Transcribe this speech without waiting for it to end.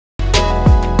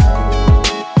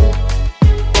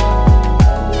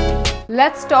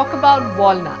Let's talk about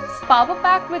walnuts. Power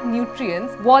packed with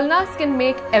nutrients, walnuts can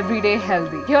make everyday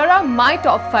healthy. Here are my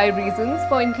top 5 reasons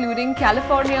for including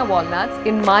California walnuts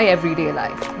in my everyday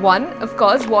life. 1. Of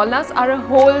course, walnuts are a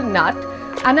whole nut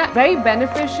and are very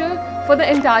beneficial for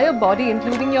the entire body,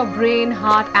 including your brain,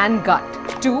 heart and gut.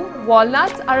 2.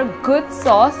 Walnuts are a good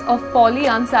source of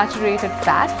polyunsaturated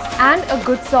fats and a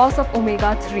good source of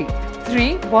omega-3.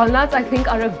 3. Walnuts I think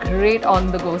are a great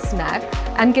on-the-go snack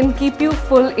and can keep you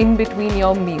full in between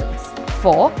your meals.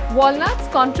 4. Walnuts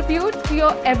contribute to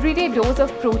your everyday dose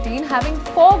of protein, having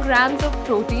 4 grams of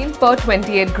protein per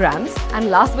 28 grams.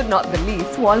 And last but not the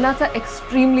least, walnuts are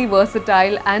extremely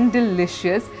versatile and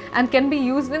delicious and can be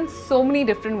used in so many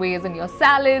different ways, in your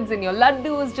salads, in your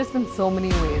laddus, just in so many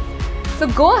ways. So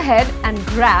go ahead and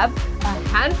grab a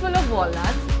handful of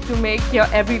walnuts to make your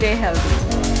everyday healthy.